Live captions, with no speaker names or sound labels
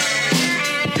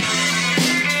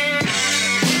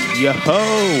Yo,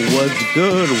 what's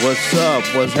good? What's up?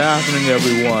 What's happening,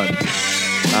 everyone?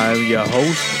 I'm your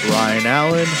host, Ryan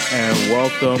Allen, and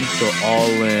welcome to All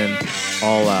In,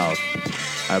 All Out.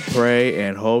 I pray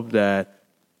and hope that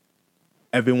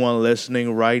everyone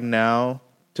listening right now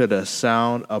to the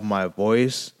sound of my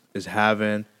voice is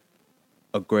having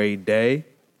a great day,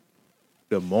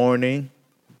 good morning,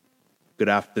 good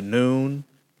afternoon,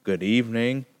 good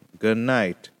evening, good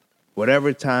night,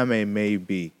 whatever time it may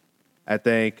be. I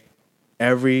thank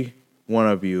every one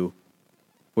of you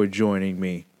for joining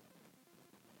me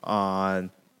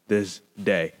on this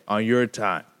day, on your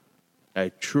time.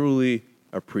 I truly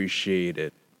appreciate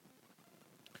it.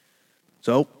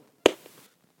 So,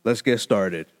 let's get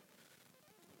started.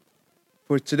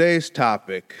 For today's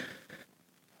topic,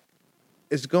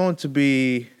 it's going to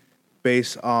be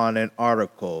based on an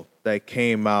article that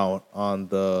came out on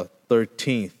the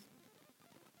 13th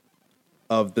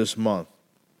of this month.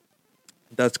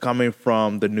 That's coming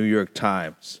from the New York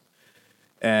Times.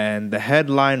 And the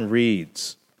headline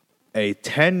reads, "A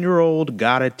 10-year-old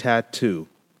got a tattoo.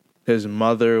 His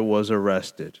mother was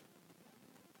arrested."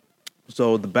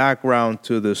 So the background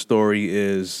to the story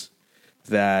is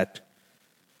that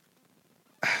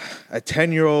a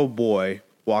 10-year-old boy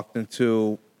walked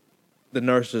into the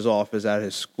nurse's office at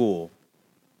his school.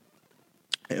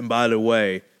 And by the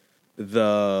way,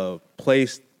 the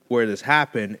place where this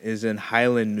happened is in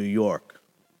Highland, New York.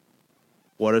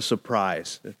 What a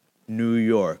surprise. New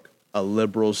York, a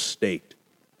liberal state.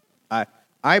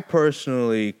 I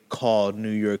personally call New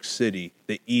York City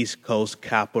the East Coast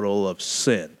capital of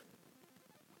sin.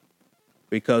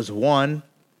 Because one,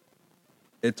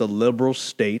 it's a liberal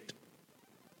state,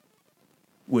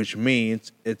 which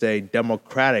means it's a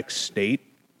democratic state.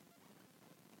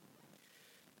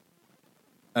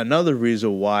 Another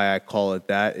reason why I call it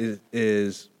that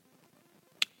is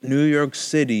New York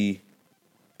City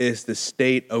is the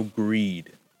state of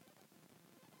greed.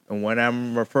 And when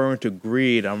I'm referring to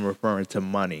greed, I'm referring to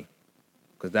money,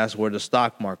 because that's where the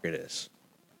stock market is,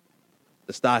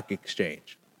 the stock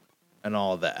exchange, and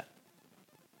all that.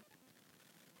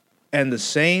 And the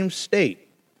same state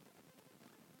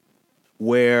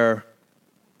where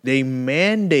they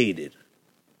mandated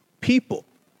people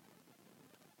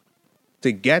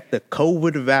to get the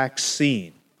COVID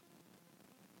vaccine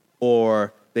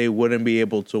or they wouldn't be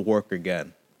able to work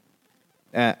again.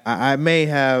 I may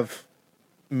have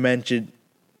mentioned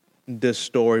this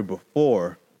story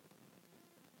before,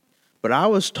 but I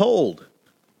was told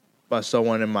by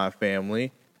someone in my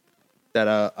family that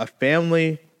a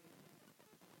family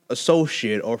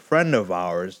associate or friend of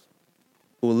ours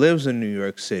who lives in New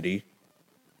York City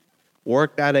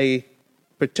worked at a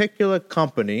particular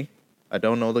company, I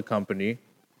don't know the company,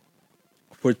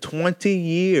 for 20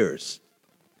 years.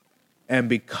 And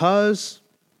because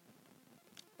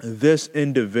this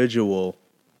individual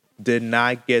did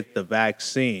not get the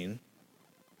vaccine,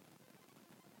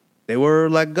 they were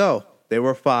let go. They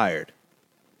were fired.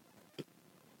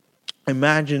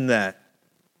 Imagine that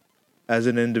as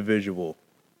an individual.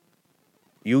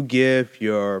 You give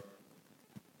your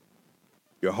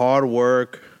hard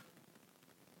work,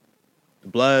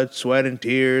 blood, sweat, and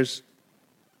tears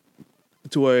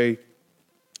to a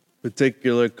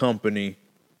particular company,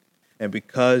 and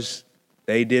because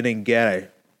they didn't get a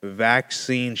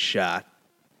vaccine shot,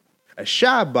 a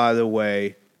shot, by the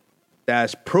way,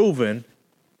 that's proven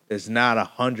is not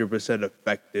 100%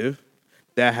 effective,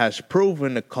 that has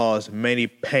proven to cause many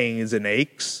pains and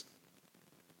aches,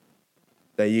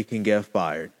 that you can get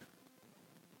fired.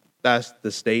 That's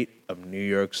the state of New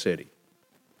York City.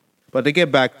 But to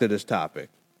get back to this topic,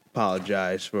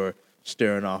 apologize for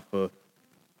steering off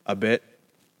a bit.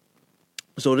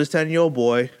 So this 10-year-old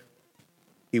boy,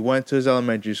 he went to his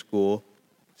elementary school,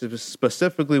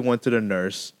 specifically went to the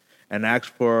nurse and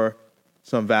asked for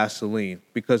some Vaseline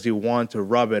because he wanted to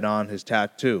rub it on his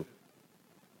tattoo.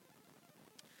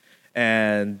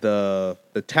 And the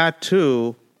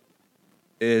tattoo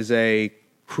is a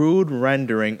crude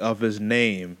rendering of his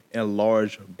name in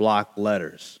large block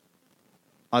letters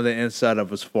on the inside of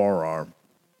his forearm.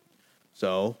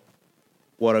 So,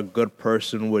 what a good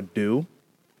person would do,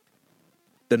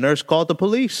 the nurse called the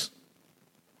police.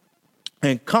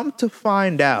 And come to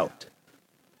find out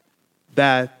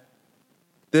that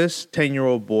this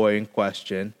 10-year-old boy in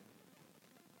question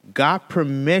got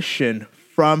permission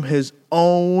from his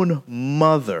own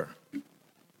mother,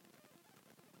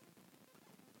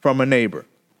 from a neighbor,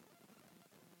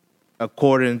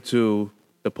 according to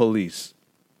the police.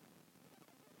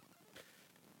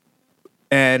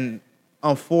 And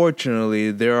unfortunately,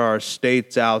 there are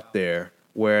states out there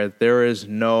where there is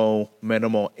no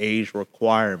minimal age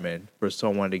requirement for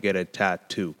someone to get a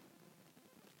tattoo.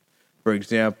 For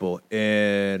example,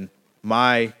 in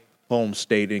my home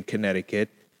state in Connecticut,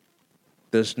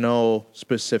 there's no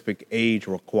specific age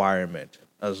requirement.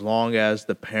 As long as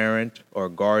the parent or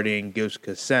guardian gives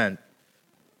consent,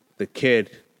 the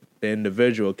kid, the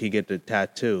individual, can get the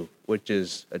tattoo, which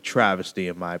is a travesty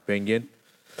in my opinion.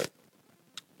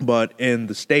 But in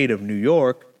the state of New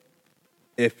York,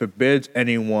 it forbids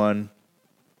anyone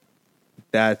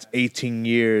that's 18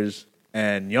 years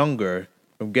and younger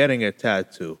from getting a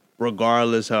tattoo,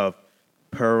 regardless of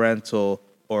parental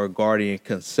or guardian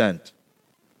consent.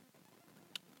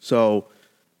 So,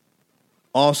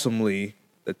 awesomely,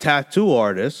 the tattoo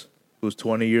artist, who's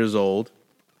 20 years old,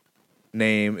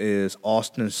 name is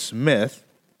Austin Smith,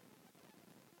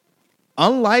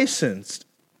 unlicensed,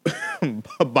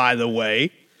 by the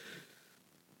way,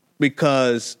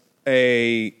 because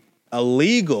a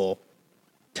legal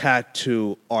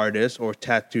tattoo artist or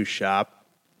tattoo shop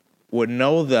would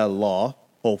know that law,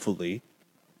 hopefully,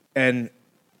 and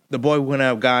the boy wouldn't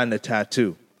have gotten a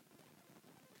tattoo.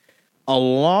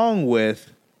 Along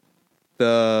with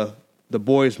the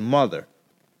boy's mother.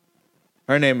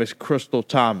 Her name is Crystal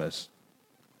Thomas.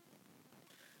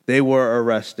 They were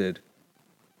arrested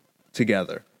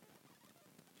together.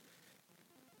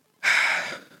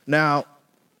 Now,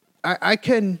 I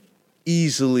can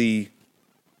easily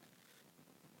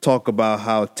talk about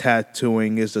how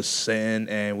tattooing is a sin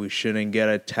and we shouldn't get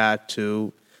a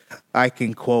tattoo. I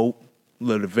can quote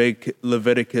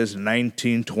Leviticus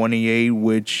 19:28,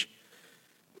 which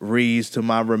reads to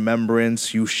my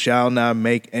remembrance, "You shall not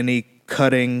make any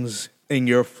cuttings in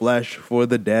your flesh for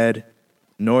the dead,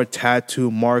 nor tattoo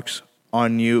marks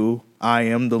on you. I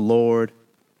am the Lord."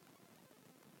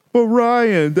 But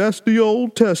Ryan, that's the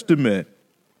Old Testament.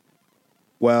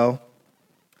 Well,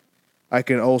 I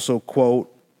can also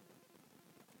quote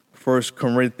 1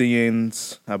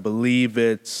 Corinthians, I believe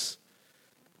it's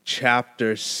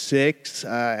chapter 6,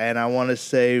 and I want to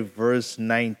say verse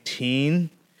 19,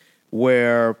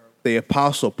 where the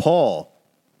Apostle Paul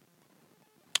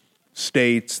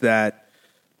states that,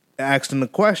 asking the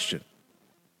question,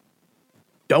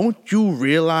 don't you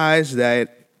realize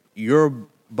that your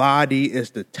body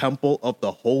is the temple of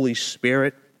the Holy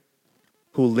Spirit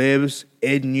who lives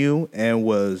in you and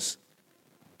was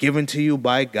given to you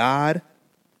by God?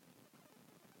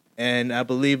 And I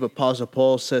believe Apostle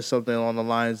Paul says something along the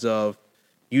lines of,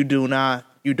 you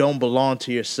don't belong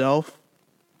to yourself,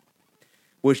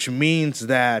 which means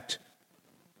that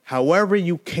however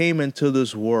you came into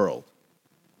this world,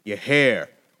 your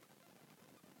hair,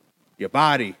 your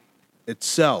body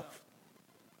itself,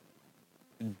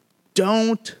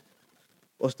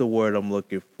 what's the word I'm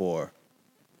looking for?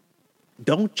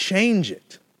 Don't change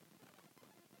it.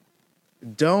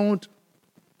 Don't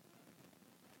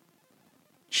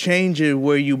change it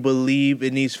where you believe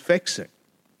it needs fixing.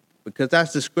 Because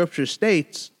as the scripture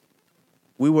states,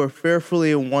 we were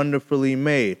fearfully and wonderfully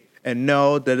made. And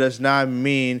no, that does not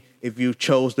mean if you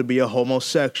chose to be a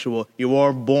homosexual, you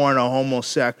weren't born a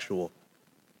homosexual.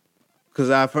 Because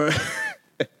I've heard,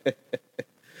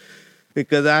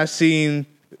 because I've seen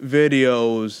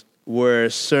videos where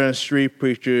certain street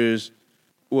preachers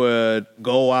would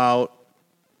go out,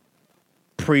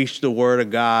 preach the word of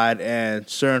God, and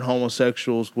certain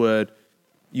homosexuals would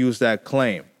use that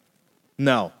claim.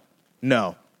 No,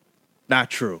 not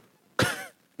true.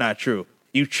 Not true.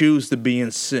 You choose to be in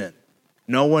sin.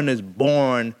 No one is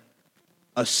born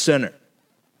a sinner.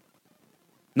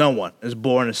 No one is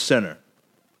born a sinner.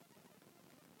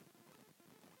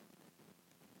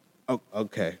 Oh,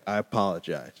 okay, I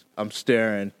apologize. I'm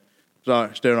staring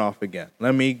off again.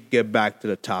 Let me get back to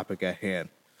the topic at hand.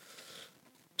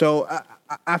 So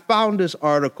I found this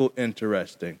article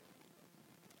interesting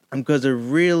because it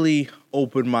really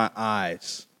opened my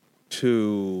eyes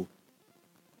to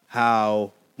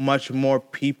how much more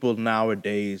people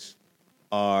nowadays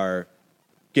are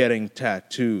getting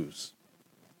tattoos.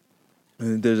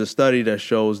 And there's a study that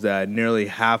shows that nearly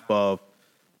half of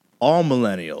all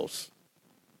millennials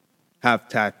have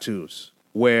tattoos,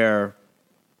 where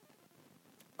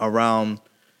around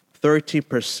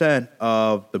 13%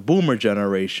 of the boomer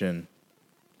generation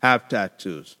have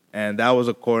tattoos. And that was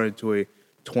according to a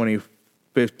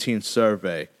 2015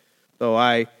 survey. So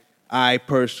I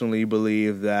personally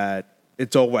believe that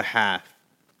it's over half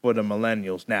for the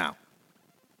millennials now.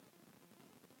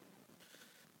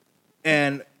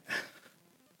 And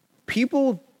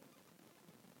people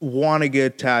want to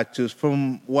get tattoos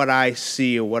from what I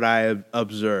see or what I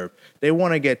observe. They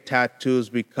want to get tattoos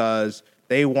because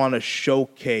they want to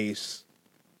showcase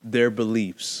their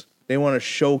beliefs. They want to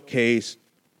showcase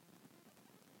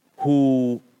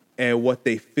who and what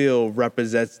they feel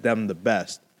represents them the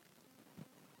best.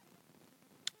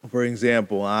 For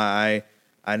example, I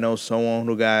know someone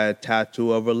who got a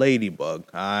tattoo of a ladybug.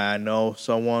 I know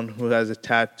someone who has a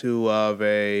tattoo of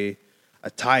a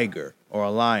tiger or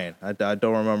a lion. I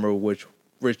don't remember which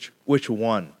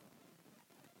one.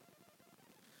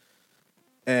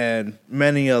 And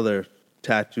many other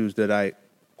tattoos that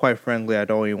quite frankly, I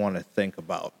don't even want to think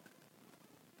about.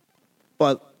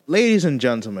 But ladies and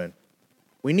gentlemen,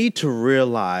 we need to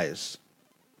realize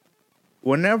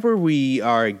whenever we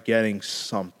are getting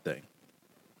something,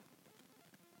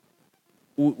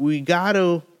 we got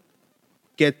to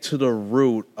get to the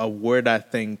root of where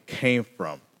that thing came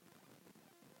from.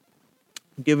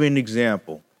 I'll give you an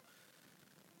example.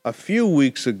 A few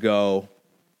weeks ago,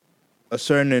 a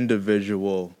certain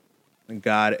individual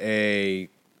got a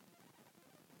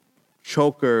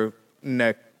choker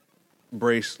neck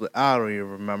bracelet. I don't even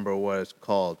remember what it's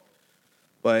called.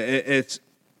 But it's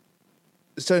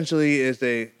essentially is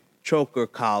a choker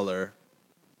collar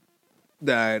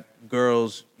that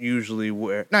girls usually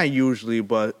wear. Not usually,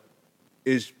 but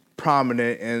is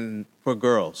prominent for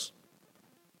girls.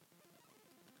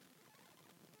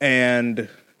 And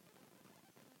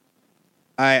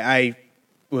I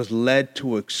was led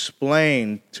to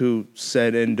explain to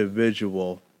said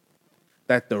individual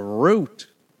that the root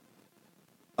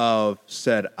of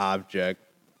said object,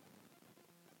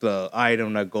 the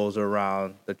item that goes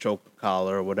around the choker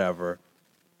collar or whatever,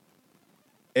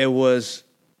 it was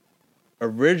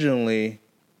originally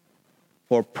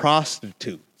for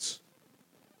prostitutes.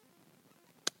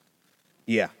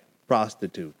 Yeah,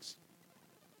 prostitutes.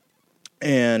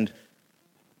 And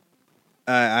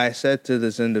I said to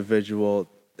this individual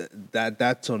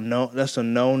that's a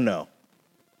no-no.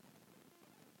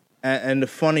 And the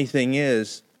funny thing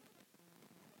is,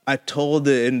 I told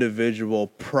the individual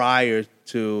prior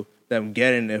to them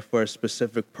getting it for a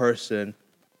specific person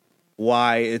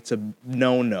why it's a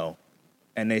no-no,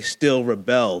 and they still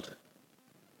rebelled.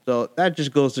 So that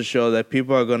just goes to show that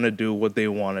people are going to do what they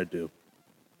want to do.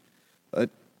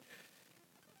 But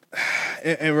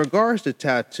in regards to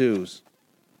tattoos,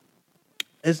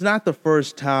 it's not the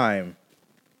first time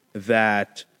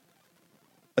that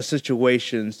a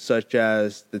situation such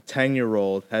as the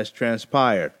 10-year-old has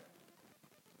transpired.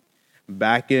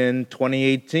 Back in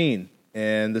 2018,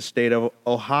 in the state of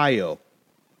Ohio,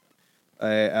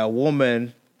 a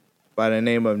woman by the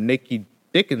name of Nikki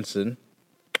Dickinson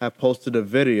had posted a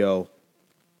video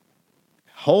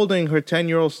holding her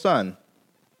 10-year-old son,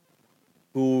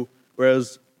 who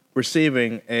was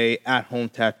receiving a at-home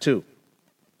tattoo.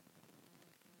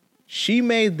 She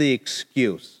made the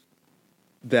excuse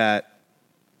that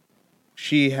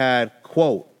she had,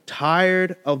 quote,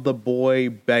 tired of the boy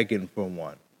begging for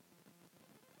one.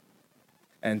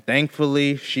 And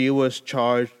thankfully, she was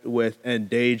charged with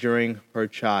endangering her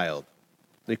child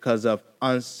because of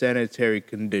unsanitary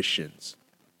conditions.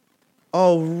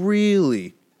 Oh,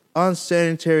 really?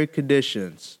 Unsanitary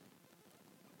conditions?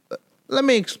 Let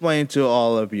me explain to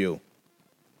all of you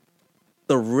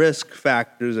the risk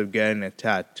factors of getting a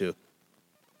tattoo.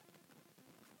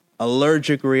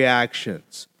 Allergic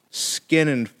reactions, skin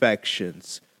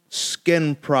infections,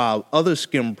 other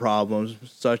skin problems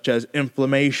such as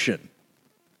inflammation,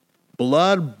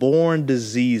 blood-borne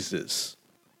diseases,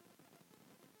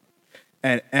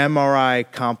 and potential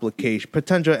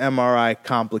MRI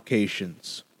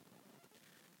complications.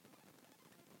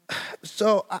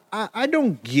 So I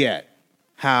don't get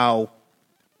how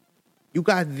you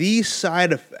got these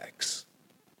side effects,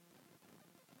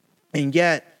 and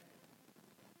yet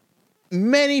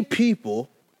many people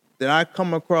that I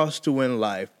come across to in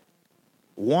life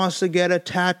wants to get a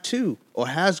tattoo or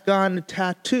has gotten a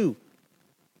tattoo.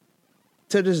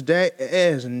 To this day,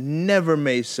 it has never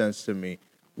made sense to me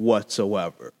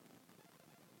whatsoever.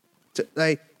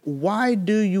 Why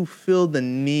do you feel the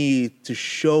need to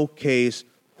showcase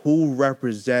who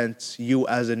represents you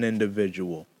as an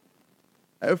individual?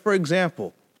 For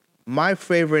example, my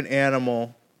favorite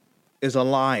animal is a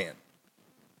lion.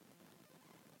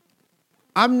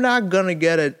 I'm not going to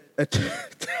get a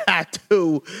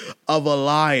tattoo of a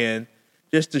lion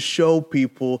just to show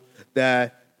people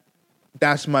that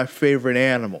that's my favorite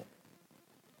animal.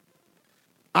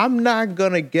 I'm not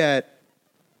going to get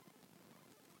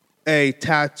a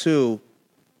tattoo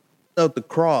of the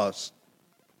cross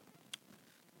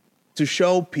to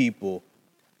show people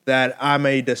that I'm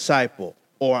a disciple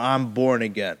or I'm born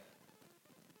again.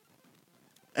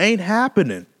 Ain't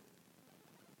happening.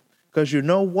 Because you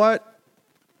know what?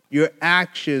 Your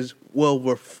actions will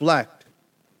reflect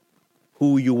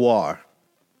who you are.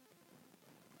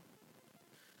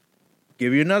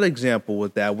 Give you another example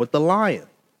with that, with the lion.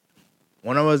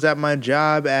 When I was at my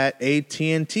job at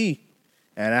AT&T,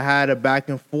 And I had a back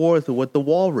and forth with the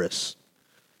walrus,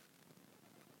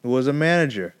 who was a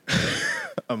manager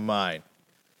of mine.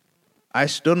 I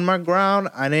stood my ground.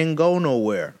 I didn't go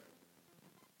nowhere.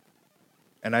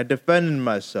 And I defended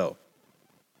myself.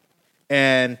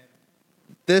 And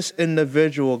this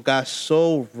individual got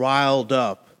so riled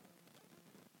up,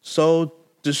 so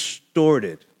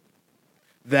distorted,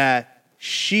 that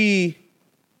she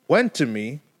went to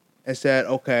me and said,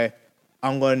 okay,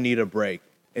 I'm going to need a break.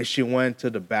 And she went to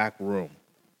the back room.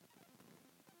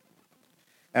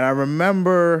 And I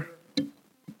remember,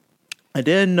 I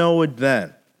didn't know it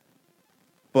then,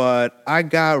 but I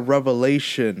got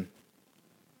revelation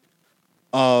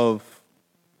of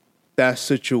that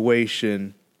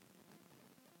situation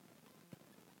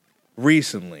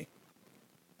recently.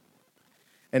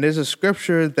 And there's a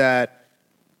scripture that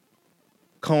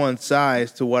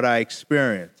coincides to what I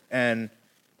experienced. And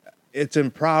it's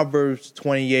in Proverbs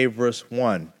 28, verse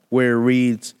 1, where it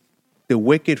reads, "The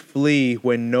wicked flee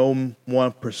when no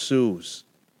one pursues,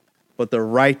 but the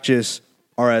righteous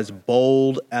are as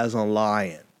bold as a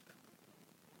lion."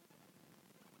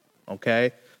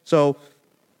 Okay? So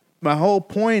my whole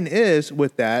point is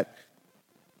with that,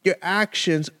 your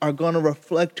actions are going to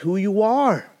reflect who you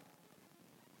are.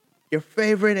 Your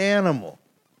favorite animal,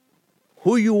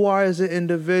 who you are as an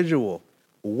individual,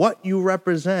 what you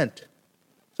represent.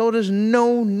 So there's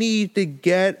no need to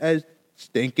get a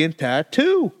stinking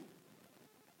tattoo.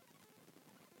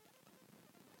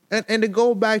 And to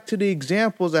go back to the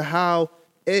examples of how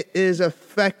it is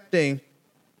affecting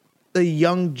the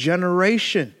young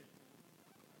generation.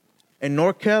 In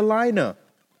North Carolina,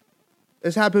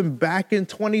 this happened back in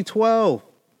 2012,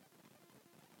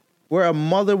 where a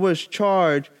mother was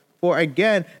charged for,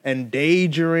 again,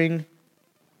 endangering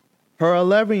her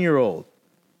 11-year-old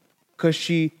because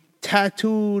she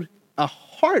tattooed a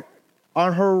heart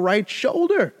on her right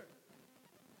shoulder.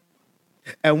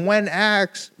 And when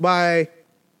asked by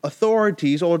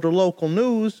authorities or the local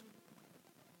news,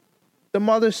 the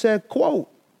mother said,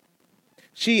 quote,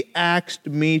 "She asked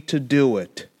me to do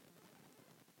it."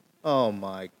 Oh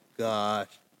my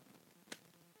gosh.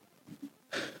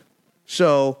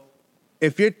 So,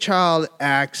 if your child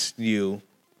asks you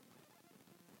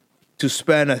to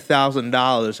spend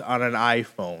 $1,000 on an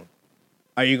iPhone,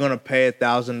 are you going to pay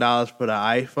 $1,000 for the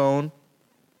iPhone?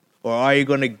 Or are you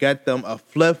going to get them a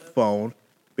flip phone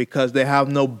because they have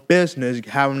no business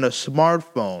having a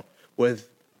smartphone with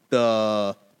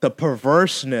the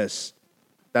perverseness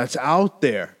that's out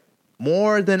there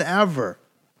more than ever?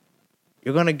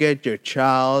 You're going to get your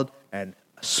child a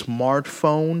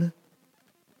smartphone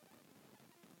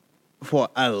for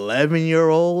an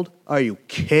 11-year-old? Are you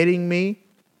kidding me?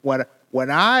 When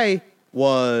I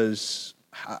was,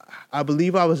 I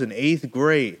believe I was in 8th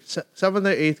grade, 7th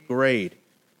or 8th grade,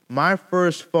 my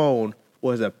first phone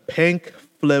was a pink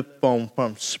flip phone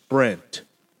from Sprint.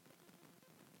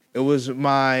 It was on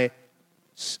my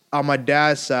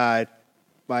dad's side,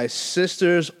 my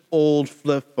sister's old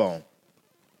flip phone.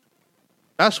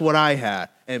 That's what I had.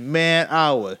 And man,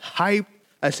 I was hyped.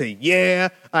 I said, yeah,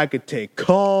 I could take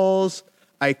calls.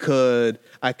 I could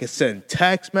send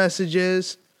text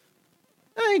messages.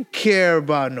 I didn't care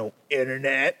about no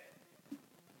internet.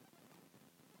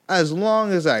 As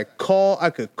long as I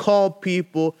could call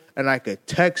people and I could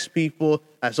text people.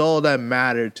 That's all that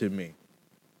mattered to me.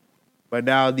 But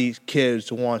now these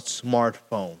kids want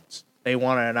smartphones. They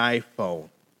want an iPhone.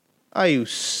 Are you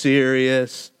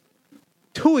serious?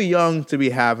 Too young to be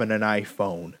having an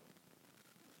iPhone.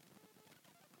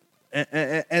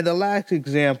 And the last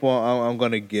example I'm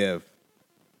going to give,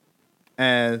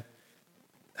 and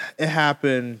it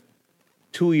happened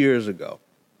 2 years ago,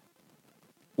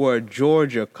 where a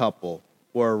Georgia couple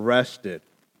were arrested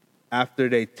after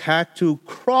they tattooed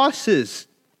crosses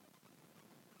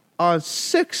on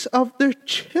 6 of their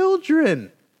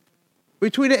children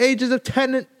between the ages of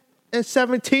 10 and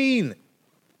 17.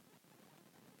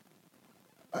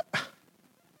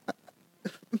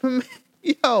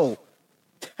 Yo,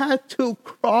 tattoo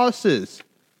crosses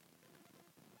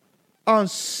on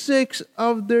 6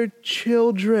 of their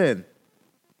children.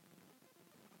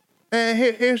 And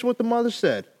here's what the mother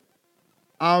said.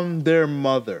 I'm their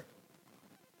mother.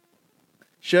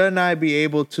 Shouldn't I be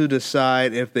able to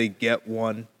decide if they get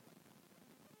one?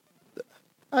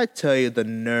 I tell you, the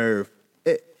nerve.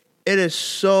 It is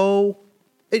so...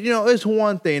 it's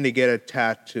one thing to get a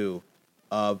tattoo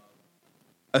of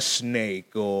a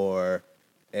snake or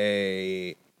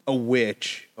a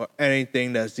witch or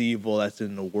anything that's evil that's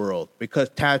in the world, because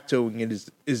tattooing it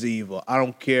is evil. I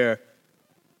don't care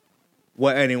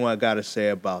what anyone got to say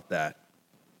about that.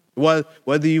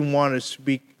 Whether you want to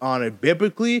speak on it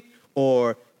biblically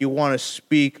or you want to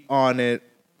speak on it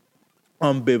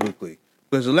unbiblically.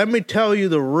 Because let me tell you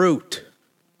the root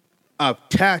of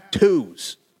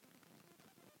tattoos.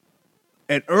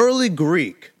 In early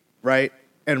Greek, right,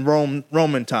 and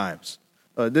Roman times,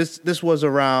 this was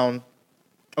around,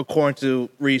 according to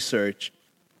research,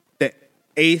 the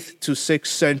 8th to 6th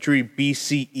century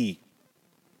BCE.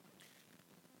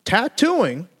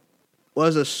 Tattooing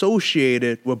was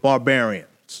associated with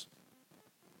barbarians.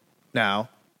 Now,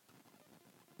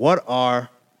 what are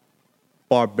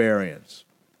barbarians?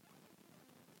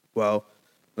 Well,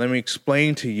 let me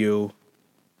explain to you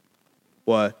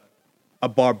what a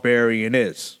barbarian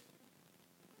is.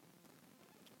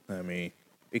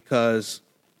 Because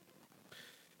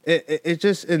it's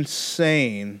just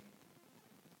insane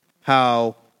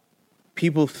how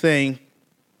people think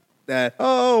that,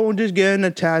 oh, I'm just getting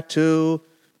a tattoo,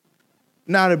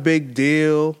 not a big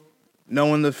deal,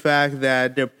 knowing the fact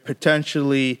that they're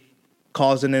potentially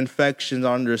causing infections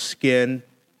on their skin.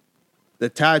 The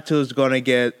tattoo is going to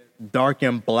get dark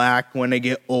and black when they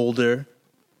get older,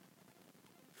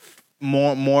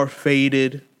 more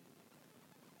faded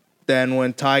than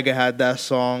when Tyga had that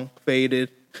song,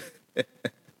 Faded.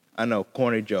 I know,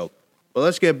 corny joke. But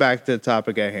let's get back to the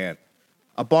topic at hand.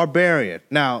 A barbarian.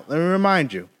 Now, let me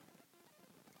remind you,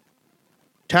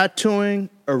 tattooing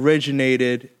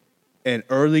originated in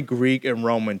early Greek and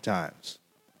Roman times,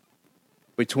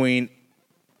 between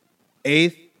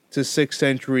 8th to 6th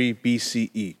century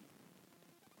BCE.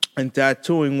 And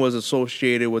tattooing was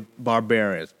associated with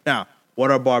barbarians. Now,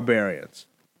 what are barbarians?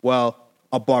 Well,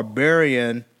 a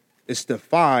barbarian is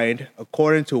defined,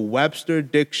 according to Webster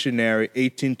Dictionary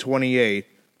 1828,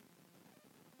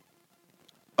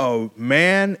 a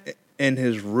man in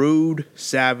his rude,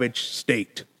 savage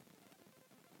state.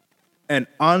 An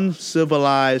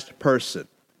uncivilized person.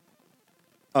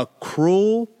 A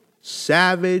cruel,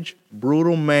 savage,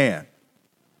 brutal man.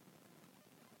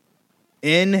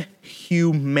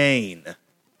 Inhumane.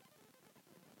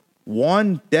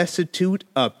 One destitute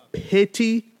of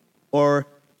pity or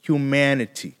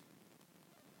humanity.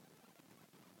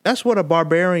 That's what a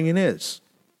barbarian is.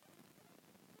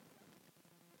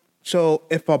 So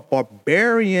if a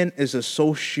barbarian is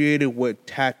associated with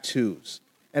tattoos,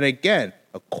 and again,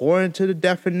 according to the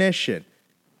definition,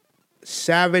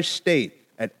 savage state,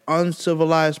 an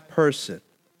uncivilized person,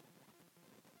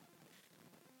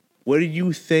 what do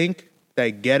you think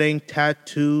that getting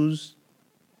tattoos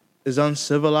is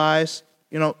uncivilized?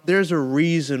 You know, there's a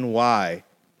reason why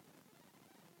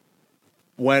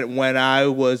when I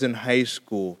was in high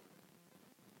school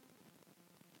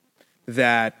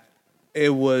that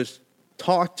it was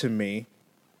taught to me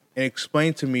and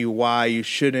explained to me why you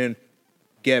shouldn't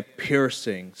get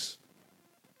piercings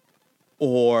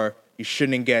or you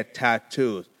shouldn't get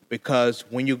tattoos. Because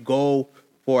when you go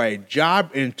for a job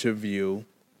interview,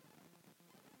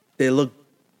 they look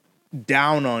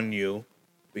down on you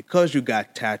because you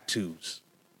got tattoos.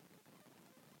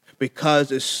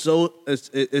 Because it's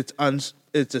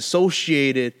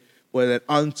associated with an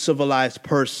uncivilized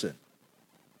person.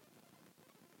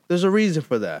 There's a reason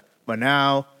for that. But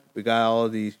now we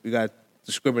got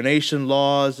discrimination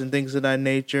laws and things of that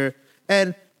nature.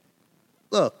 And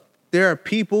look, there are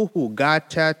people who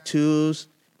got tattoos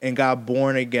and got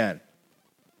born again.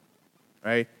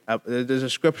 Right? There's a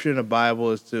scripture in the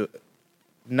Bible is to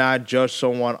not judge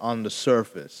someone on the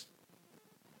surface.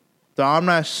 So I'm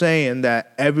not saying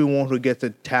that everyone who gets a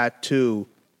tattoo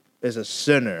is a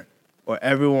sinner, or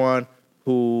everyone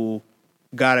who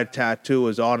got a tattoo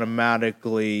is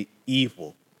automatically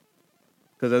evil.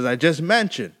 Because as I just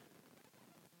mentioned,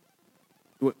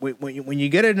 when you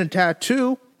get a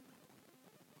tattoo,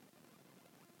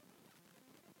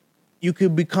 you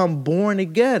could become born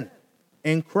again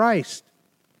in Christ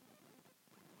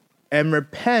and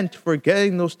repent for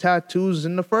getting those tattoos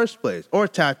in the first place, or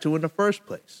tattoo in the first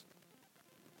place.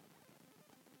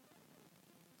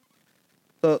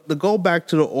 So to go back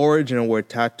to the origin of where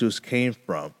tattoos came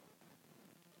from,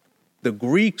 the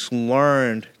Greeks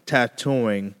learned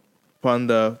tattooing from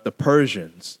the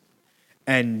Persians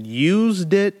and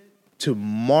used it to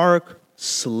mark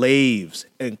slaves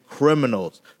and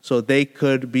criminals so they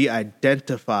could be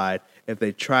identified if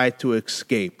they tried to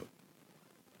escape.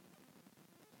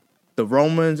 The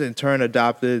Romans, in turn,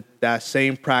 adopted that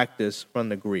same practice from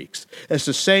the Greeks. It's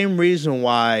the same reason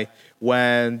why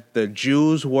when the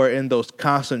Jews were in those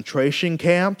concentration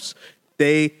camps,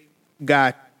 they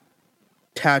got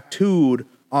tattooed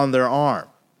on their arm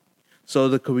so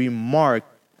they could be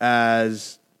marked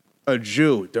as a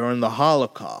Jew during the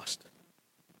Holocaust.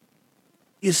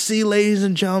 You see, ladies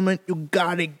and gentlemen, you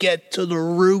got to get to the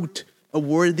root of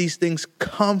where these things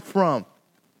come from.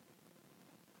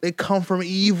 They come from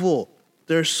evil.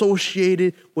 They're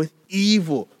associated with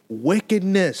evil,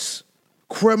 wickedness,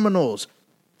 criminals,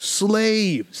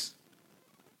 slaves.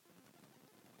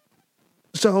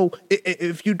 So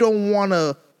if you don't want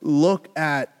to look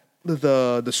at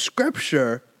the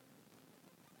scripture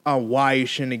on why you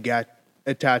shouldn't get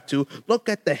a tattoo, look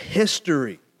at the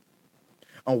history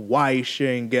on why you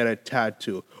shouldn't get a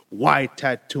tattoo, why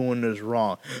tattooing is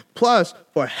wrong, plus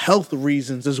for health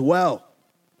reasons as well.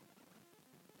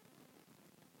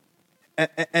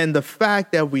 And the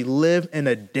fact that we live in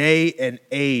a day and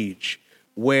age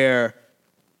where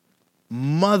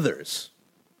mothers,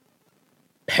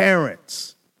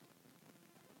 parents,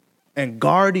 and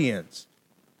guardians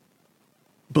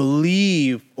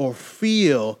believe or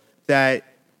feel that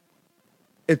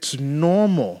it's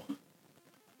normal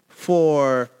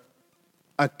for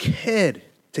a kid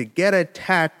to get a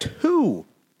tattoo,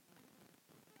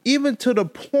 even to the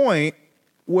point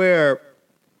where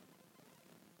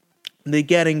they're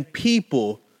getting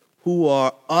people who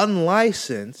are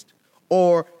unlicensed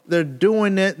or they're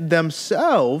doing it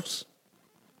themselves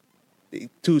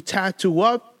to tattoo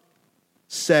up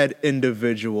said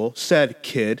individual, said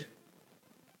kid.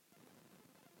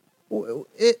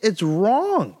 It's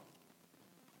wrong.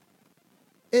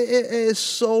 It is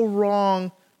so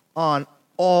wrong on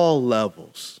all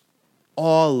levels.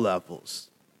 All levels.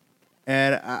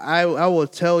 And I will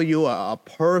tell you a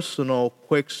personal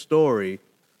quick story.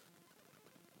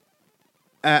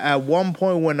 At one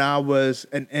point when I was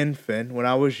an infant, when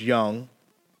I was young,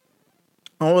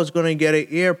 I was going to get an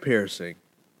ear piercing.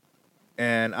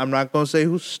 And I'm not going to say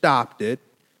who stopped it,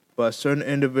 but a certain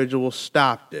individual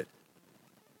stopped it.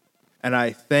 And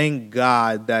I thank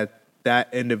God that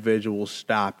that individual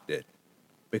stopped it.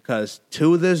 Because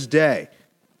to this day,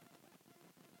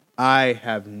 I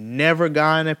have never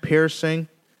gotten a piercing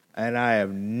and I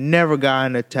have never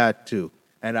gotten a tattoo.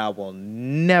 And I will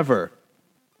never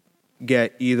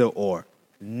get either or.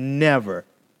 Never.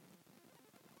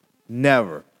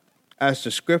 Never. As the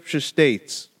scripture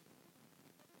states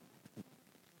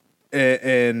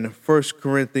in 1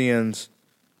 Corinthians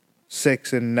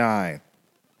 6 and 9,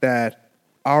 that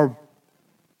our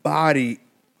body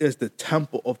is the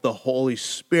temple of the Holy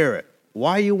Spirit.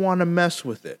 Why you want to mess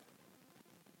with it?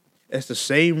 It's the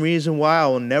same reason why I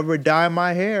will never dye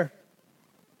my hair.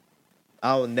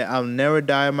 I'll never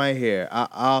dye my hair.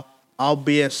 I'll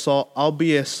be a salt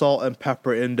and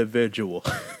pepper individual.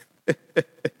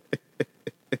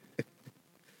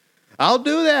 I'll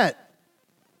do that.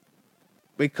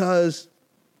 Because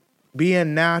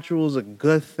being natural is a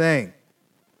good thing.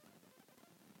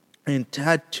 And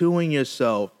tattooing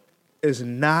yourself is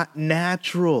not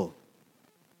natural.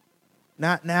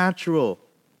 Not natural.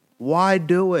 Why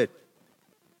do it?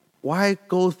 Why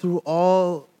go through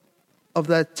all of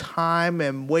that time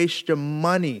and waste your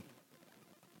money?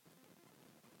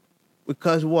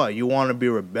 Because what? You want to be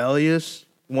rebellious?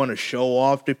 You want to show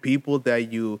off to people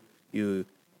that you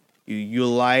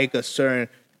like a certain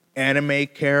anime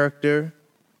character?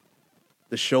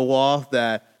 To show off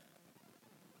that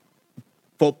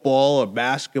football or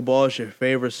basketball is your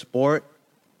favorite sport?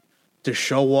 To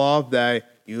show off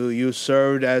that you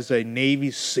served as a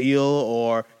Navy SEAL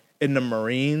or in the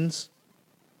Marines?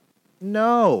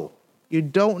 No, you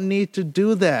don't need to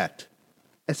do that.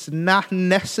 It's not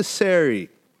necessary.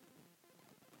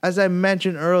 As I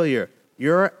mentioned earlier,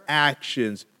 your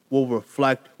actions will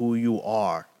reflect who you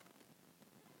are.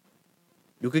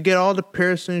 You could get all the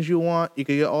piercings you want. You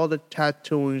could get all the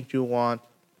tattooings you want.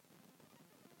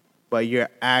 But your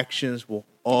actions will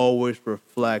always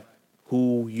reflect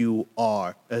who you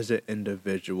are as an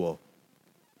individual.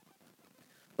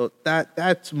 So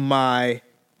that's my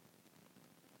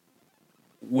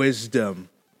wisdom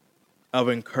of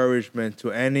encouragement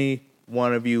to any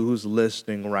one of you who's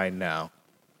listening right now.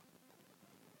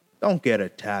 Don't get a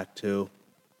tattoo.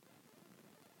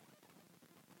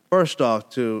 First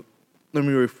off, let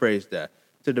me rephrase that.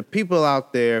 To the people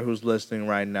out there who's listening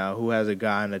right now who hasn't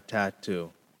gotten a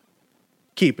tattoo,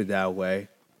 keep it that way.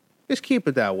 Just keep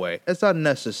it that way. It's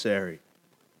unnecessary.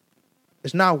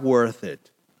 It's not worth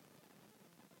it.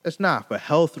 It's not. For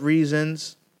health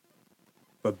reasons,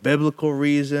 for biblical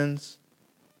reasons,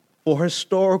 for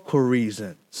historical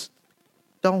reasons.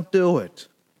 Don't do it.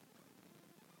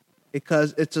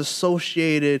 Because it's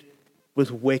associated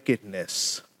with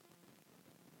wickedness.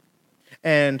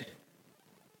 And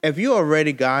if you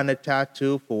already gotten a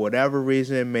tattoo for whatever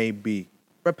reason it may be,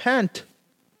 repent.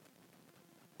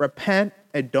 Repent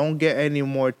and don't get any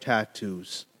more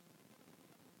tattoos.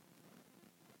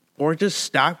 Or just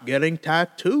stop getting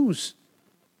tattoos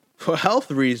for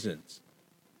health reasons.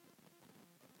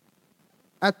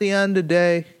 At the end of the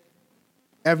day,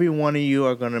 every one of you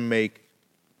are going to make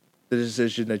the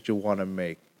decision that you want to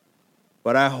make.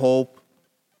 But I hope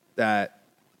that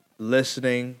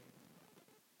listening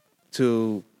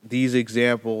to these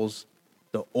examples,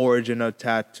 the origin of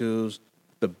tattoos,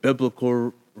 the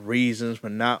biblical reasons for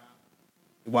not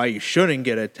why you shouldn't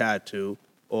get a tattoo,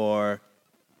 or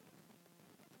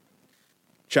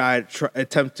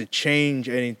attempt to change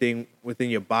anything within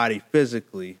your body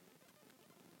physically.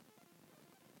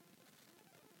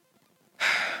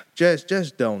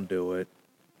 Just don't do it.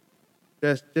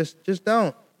 Just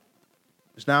don't.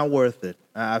 It's not worth it.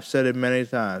 I've said it many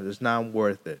times. It's not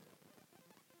worth it.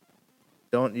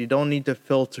 You don't need to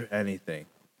filter anything.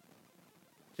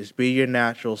 Just be your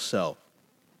natural self.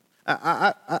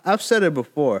 I've said it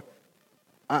before.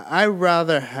 I'd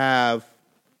rather have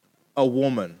a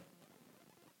woman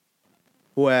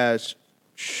who has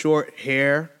short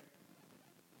hair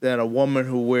than a woman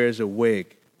who wears a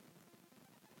wig,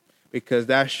 because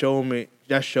that shows me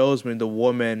the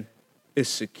woman is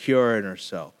secure in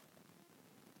herself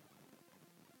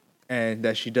and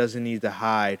that she doesn't need to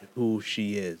hide who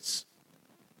she is.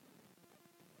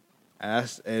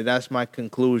 And that's my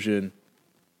conclusion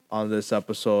on this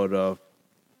episode of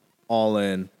All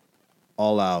In,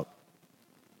 All Out.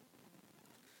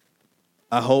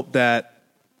 I hope that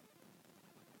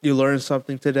you learned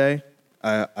something today.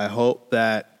 I hope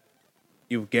that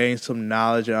you've gained some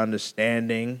knowledge and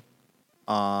understanding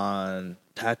on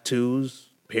tattoos,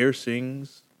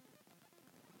 piercings,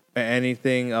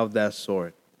 anything of that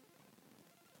sort.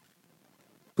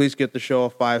 Please give the show a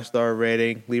 5-star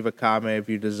rating. Leave a comment if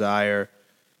you desire.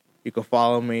 You can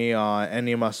follow me on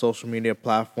any of my social media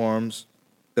platforms.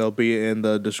 They'll be in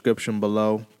the description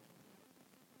below.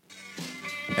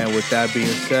 And with that being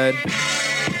said,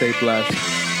 stay blessed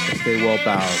and stay well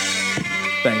balanced.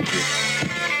 Thank you.